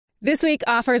This week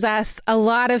offers us a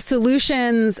lot of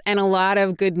solutions and a lot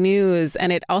of good news,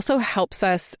 and it also helps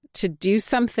us to do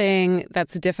something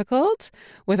that's difficult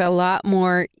with a lot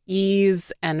more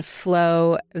ease and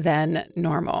flow than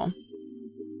normal.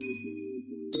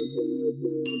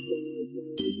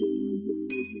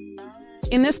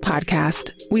 In this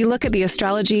podcast, we look at the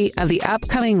astrology of the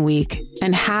upcoming week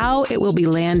and how it will be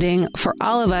landing for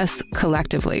all of us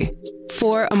collectively.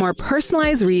 For a more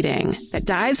personalized reading that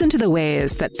dives into the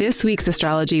ways that this week's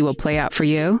astrology will play out for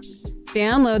you,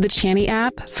 download the Chani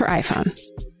app for iPhone.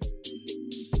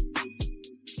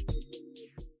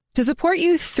 To support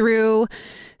you through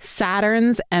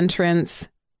Saturn's entrance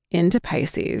into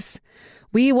Pisces,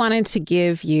 we wanted to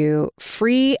give you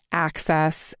free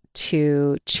access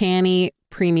to Chani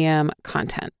premium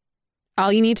content.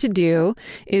 All you need to do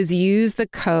is use the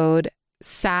code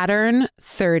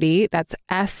Saturn30, that's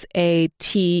SATURN,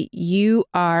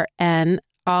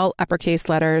 all uppercase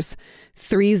letters,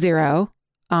 30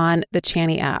 on the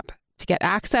Chani app to get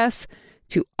access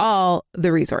to all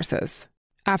the resources.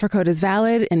 Offer code is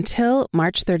valid until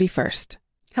March 31st.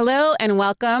 Hello and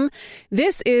welcome.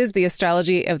 This is the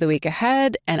astrology of the week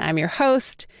ahead, and I'm your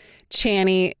host,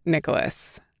 Chani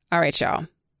Nicholas. All right, y'all.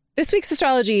 This week's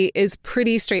astrology is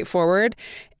pretty straightforward,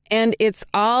 and it's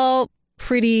all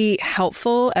pretty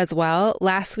helpful as well.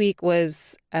 Last week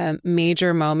was a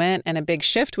major moment and a big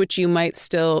shift, which you might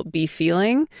still be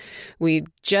feeling. We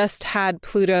just had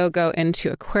Pluto go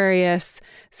into Aquarius,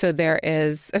 so there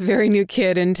is a very new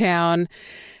kid in town.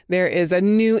 There is a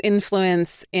new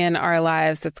influence in our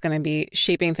lives that's going to be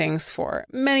shaping things for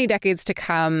many decades to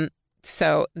come.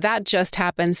 So that just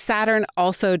happened. Saturn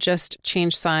also just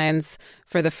changed signs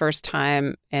for the first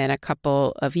time in a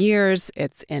couple of years.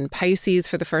 It's in Pisces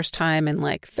for the first time in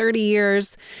like 30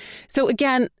 years. So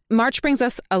again, March brings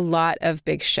us a lot of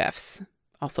big shifts.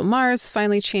 Also, Mars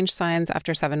finally changed signs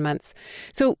after 7 months.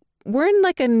 So we're in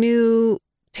like a new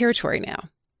territory now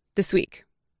this week.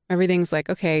 Everything's like,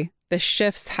 okay, the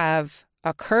shifts have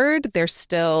occurred. They're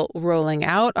still rolling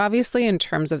out, obviously, in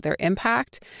terms of their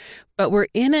impact, but we're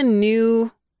in a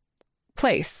new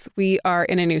place. We are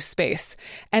in a new space.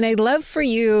 And I'd love for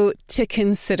you to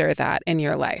consider that in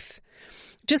your life.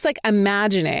 Just like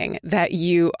imagining that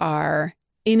you are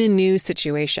in a new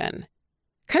situation,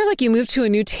 kind of like you moved to a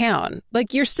new town.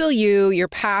 Like you're still you, your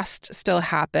past still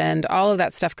happened, all of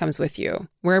that stuff comes with you.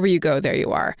 Wherever you go, there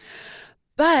you are.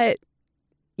 But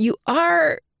you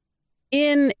are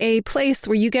in a place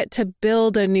where you get to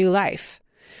build a new life.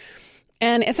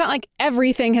 And it's not like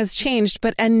everything has changed,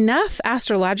 but enough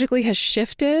astrologically has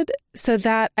shifted so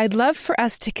that I'd love for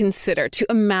us to consider, to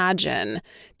imagine,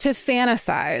 to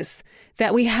fantasize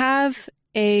that we have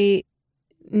a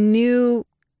new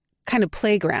kind of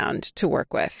playground to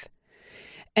work with.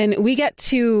 And we get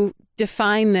to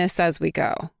define this as we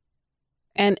go.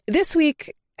 And this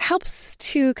week helps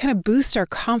to kind of boost our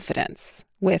confidence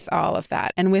with all of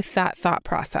that and with that thought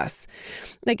process.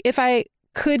 Like if I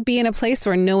could be in a place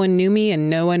where no one knew me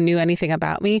and no one knew anything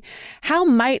about me, how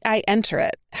might I enter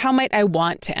it? How might I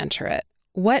want to enter it?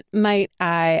 What might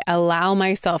I allow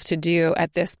myself to do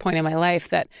at this point in my life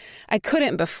that I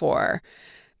couldn't before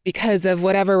because of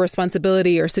whatever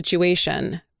responsibility or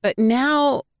situation? But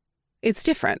now it's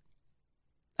different.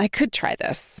 I could try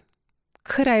this.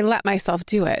 Could I let myself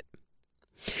do it?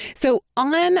 So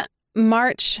on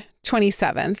March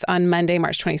 27th, on Monday,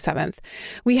 March 27th,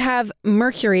 we have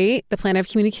Mercury, the planet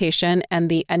of communication, and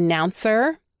the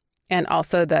announcer, and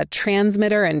also the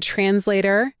transmitter and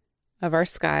translator of our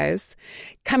skies,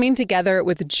 coming together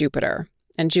with Jupiter.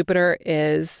 And Jupiter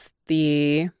is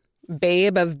the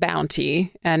babe of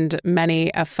bounty and many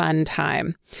a fun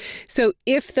time. So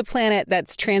if the planet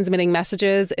that's transmitting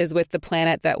messages is with the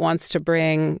planet that wants to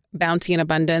bring bounty and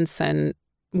abundance and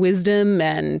wisdom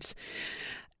and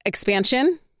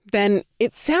expansion, then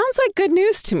it sounds like good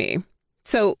news to me.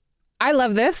 So I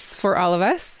love this for all of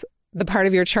us. The part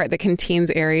of your chart that contains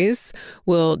Aries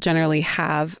will generally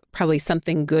have probably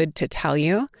something good to tell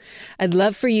you. I'd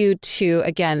love for you to,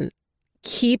 again,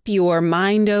 keep your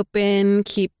mind open,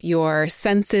 keep your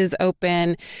senses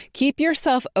open, keep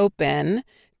yourself open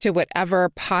to whatever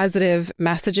positive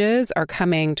messages are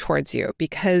coming towards you,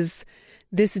 because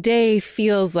this day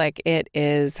feels like it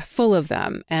is full of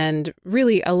them. And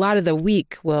really, a lot of the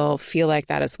week will feel like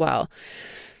that as well.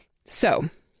 So,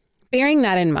 bearing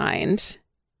that in mind,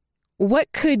 what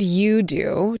could you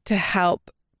do to help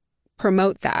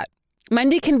promote that?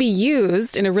 Monday can be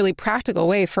used in a really practical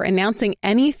way for announcing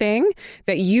anything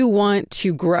that you want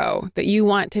to grow, that you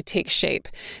want to take shape,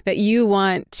 that you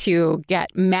want to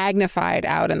get magnified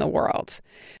out in the world.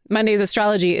 Monday's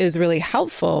astrology is really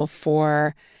helpful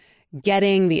for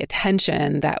getting the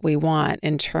attention that we want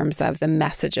in terms of the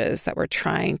messages that we're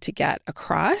trying to get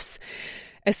across,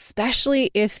 especially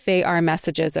if they are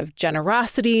messages of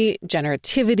generosity,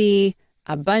 generativity,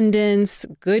 abundance,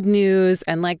 good news,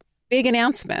 and like big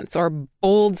announcements or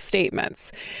bold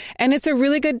statements. And it's a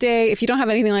really good day. If you don't have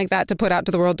anything like that to put out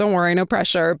to the world, don't worry, no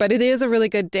pressure. But it is a really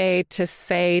good day to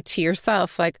say to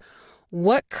yourself, like,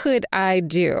 what could I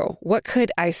do? What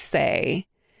could I say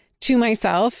to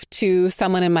myself, to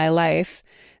someone in my life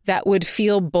that would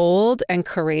feel bold and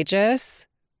courageous,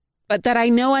 but that I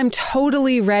know I'm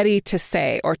totally ready to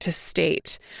say or to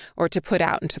state or to put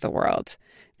out into the world?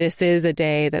 This is a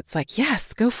day that's like,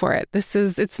 yes, go for it.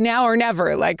 It's now or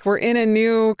never. Like, we're in a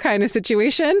new kind of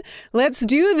situation. Let's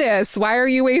do this. Why are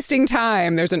you wasting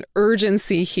time? There's an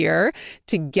urgency here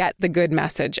to get the good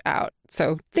message out.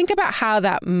 So think about how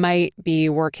that might be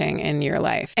working in your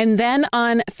life. And then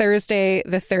on Thursday,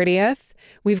 the 30th,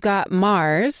 we've got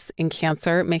Mars in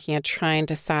Cancer making a trine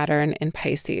to Saturn in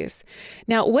Pisces.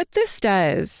 Now, what this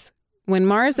does, when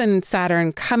Mars and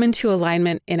Saturn come into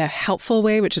alignment in a helpful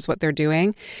way, which is what they're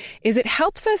doing, is it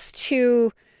helps us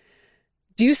to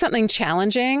do something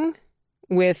challenging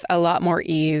with a lot more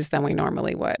ease than we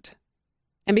normally would.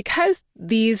 And because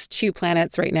these two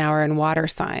planets right now are in water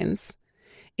signs,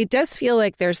 it does feel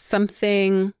like there's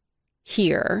something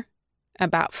here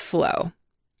about flow.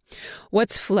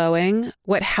 What's flowing?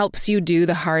 What helps you do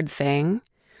the hard thing?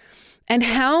 And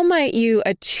how might you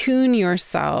attune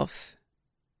yourself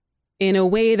in a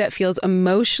way that feels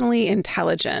emotionally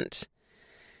intelligent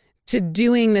to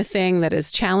doing the thing that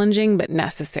is challenging but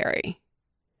necessary?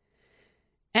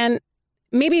 And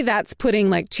maybe that's putting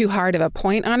like too hard of a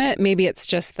point on it. Maybe it's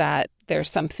just that there's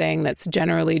something that's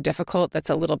generally difficult that's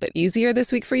a little bit easier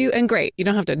this week for you. And great, you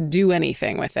don't have to do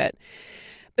anything with it.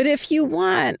 But if you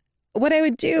want, what I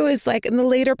would do is, like, in the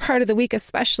later part of the week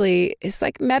especially, is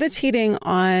like meditating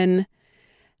on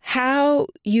how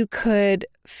you could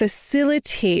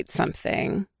facilitate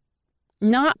something,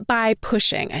 not by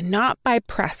pushing and not by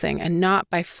pressing and not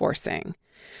by forcing,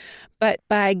 but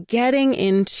by getting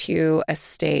into a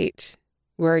state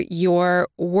where you're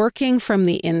working from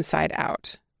the inside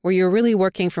out, where you're really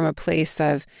working from a place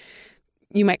of,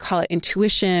 you might call it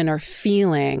intuition or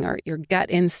feeling or your gut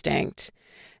instinct,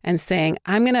 and saying,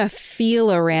 I'm going to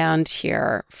feel around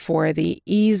here for the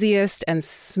easiest and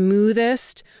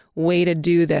smoothest way to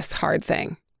do this hard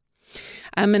thing.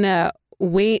 I'm going to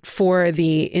wait for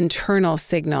the internal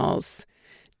signals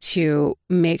to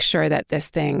make sure that this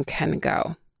thing can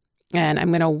go. And I'm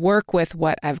going to work with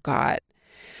what I've got.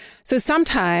 So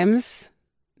sometimes,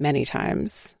 many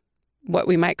times, what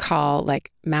we might call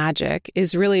like magic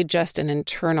is really just an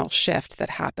internal shift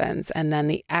that happens. And then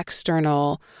the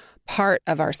external part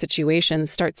of our situation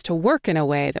starts to work in a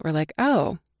way that we're like,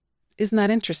 oh, isn't that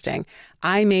interesting?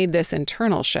 I made this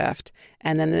internal shift,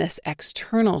 and then this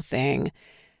external thing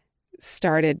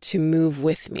started to move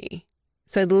with me.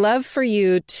 So I'd love for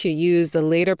you to use the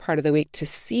later part of the week to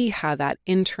see how that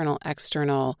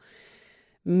internal-external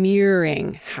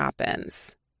mirroring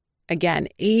happens. Again,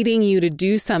 aiding you to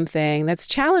do something that's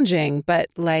challenging, but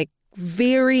like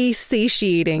very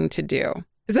satiating to do.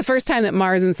 It's the first time that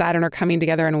Mars and Saturn are coming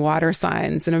together in water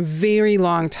signs in a very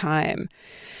long time.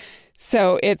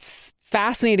 So it's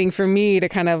fascinating for me to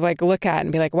kind of like look at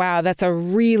and be like, wow, that's a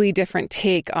really different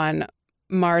take on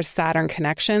Mars-Saturn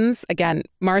connections. Again,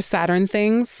 Mars-Saturn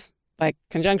things like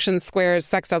conjunctions, squares,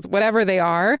 sextiles, whatever they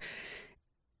are,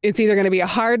 it's either going to be a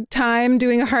hard time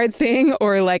doing a hard thing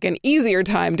or like an easier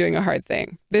time doing a hard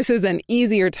thing. This is an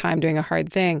easier time doing a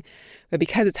hard thing. But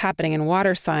because it's happening in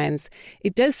water signs,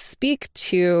 it does speak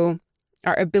to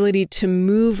our ability to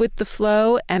move with the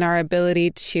flow and our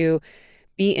ability to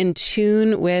be in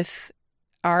tune with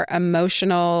our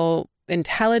emotional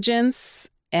intelligence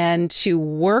and to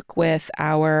work with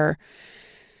our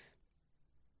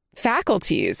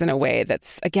faculties in a way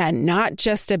that's, again, not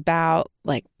just about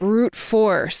like brute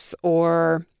force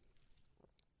or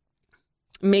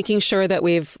making sure that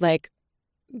we've like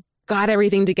got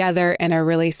everything together in a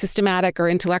really systematic or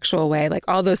intellectual way. Like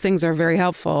all those things are very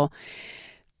helpful.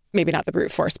 Maybe not the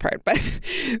brute force part, but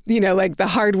you know, like the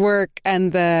hard work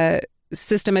and the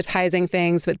systematizing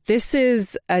things. But this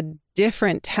is a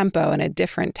different tempo and a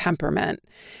different temperament.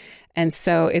 And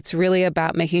so it's really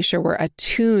about making sure we're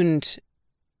attuned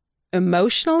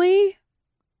emotionally,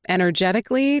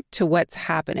 energetically to what's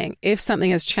happening. If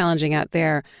something is challenging out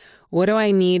there, what do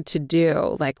I need to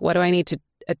do? Like, what do I need to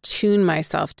attune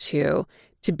myself to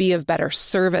be of better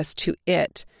service to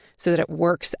it so that it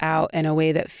works out in a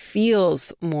way that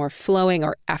feels more flowing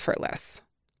or effortless?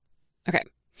 Okay.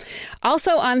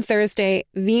 Also on Thursday,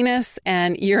 Venus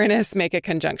and Uranus make a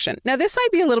conjunction. Now, this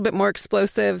might be a little bit more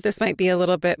explosive. This might be a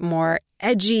little bit more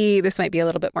edgy. This might be a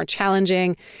little bit more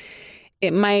challenging.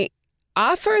 It might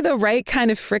offer the right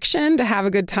kind of friction to have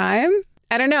a good time.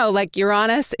 I don't know, like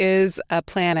Uranus is a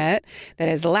planet that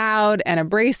is loud and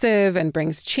abrasive and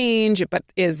brings change, but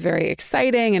is very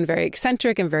exciting and very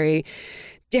eccentric and very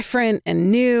different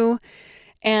and new.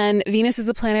 And Venus is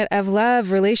a planet of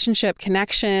love, relationship,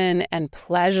 connection, and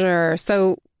pleasure.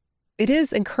 So it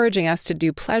is encouraging us to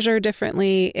do pleasure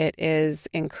differently. It is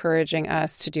encouraging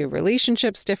us to do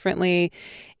relationships differently.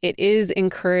 It is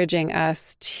encouraging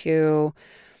us to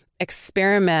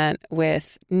experiment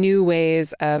with new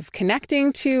ways of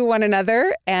connecting to one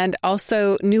another and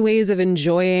also new ways of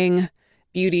enjoying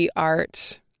beauty,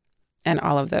 art, and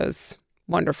all of those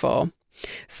wonderful,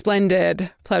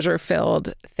 splendid,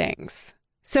 pleasure-filled things.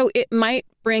 So it might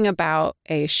bring about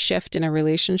a shift in a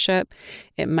relationship.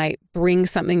 It might bring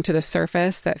something to the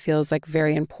surface that feels like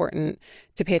very important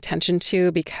to pay attention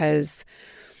to, because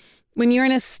when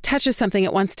Uranus touches something,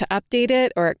 it wants to update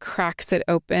it, or it cracks it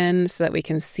open so that we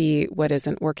can see what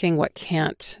isn't working, what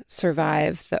can't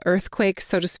survive the earthquake,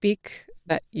 so to speak,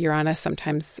 that Uranus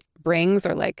sometimes brings,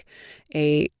 or like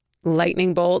a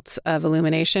lightning bolt of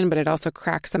illumination, but it also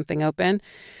cracks something open.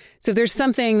 So if there's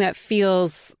something that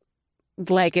feels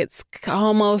like it's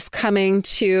almost coming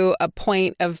to a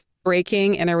point of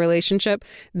breaking in a relationship,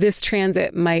 this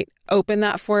transit might open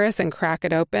that for us and crack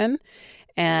it open.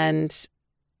 And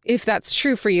if that's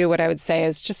true for you, what I would say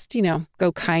is just,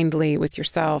 go kindly with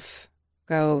yourself.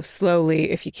 Go slowly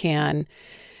if you can.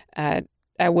 I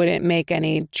wouldn't make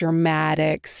any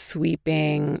dramatic,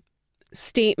 sweeping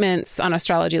statements on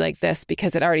astrology like this,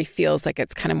 because it already feels like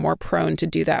it's kind of more prone to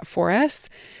do that for us.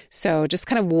 So just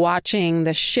kind of watching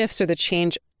the shifts or the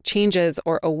changes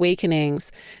or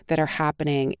awakenings that are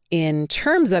happening in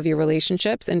terms of your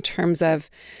relationships, in terms of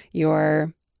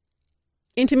your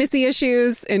intimacy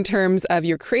issues, in terms of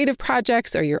your creative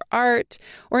projects or your art,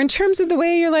 or in terms of the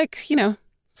way you're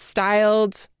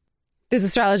styled. This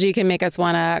astrology can make us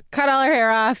want to cut all our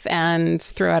hair off and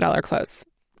throw out all our clothes.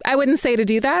 I wouldn't say to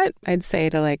do that. I'd say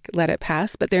to let it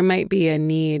pass, but there might be a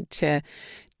need to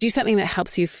do something that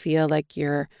helps you feel like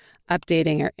you're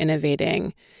updating or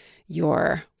innovating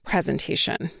your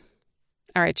presentation.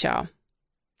 All right, y'all.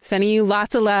 Sending you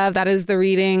lots of love. That is the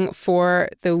reading for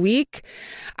the week.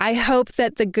 I hope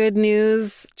that the good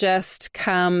news just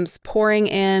comes pouring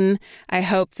in. I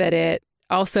hope that it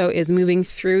also is moving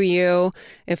through you.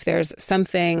 If there's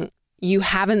something you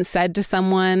haven't said to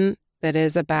someone that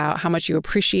is about how much you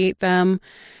appreciate them,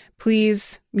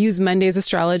 please use Monday's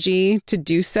astrology to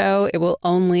do so. It will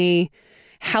only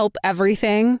help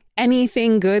everything.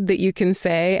 Anything good that you can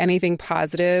say, anything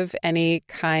positive, any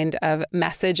kind of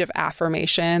message of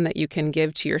affirmation that you can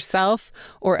give to yourself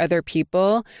or other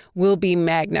people will be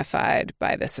magnified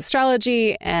by this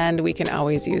astrology, and we can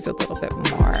always use a little bit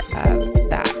more of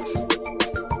that.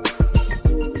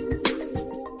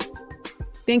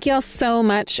 Thank you all so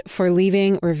much for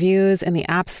leaving reviews in the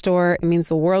App Store. It means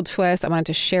the world to us. I wanted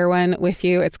to share one with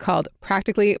you. It's called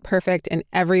Practically Perfect in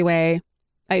Every Way.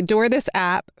 I adore this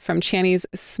app, from Channy's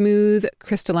smooth,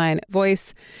 crystalline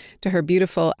voice to her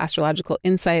beautiful astrological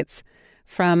insights,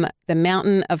 from the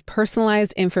mountain of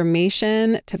personalized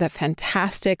information to the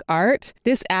fantastic art.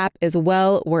 This app is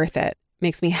well worth it.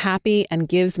 Makes me happy and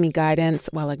gives me guidance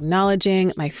while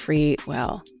acknowledging my free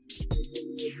will.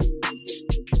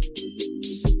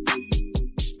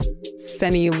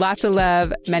 Sending you lots of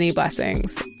love, many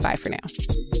blessings. Bye for now.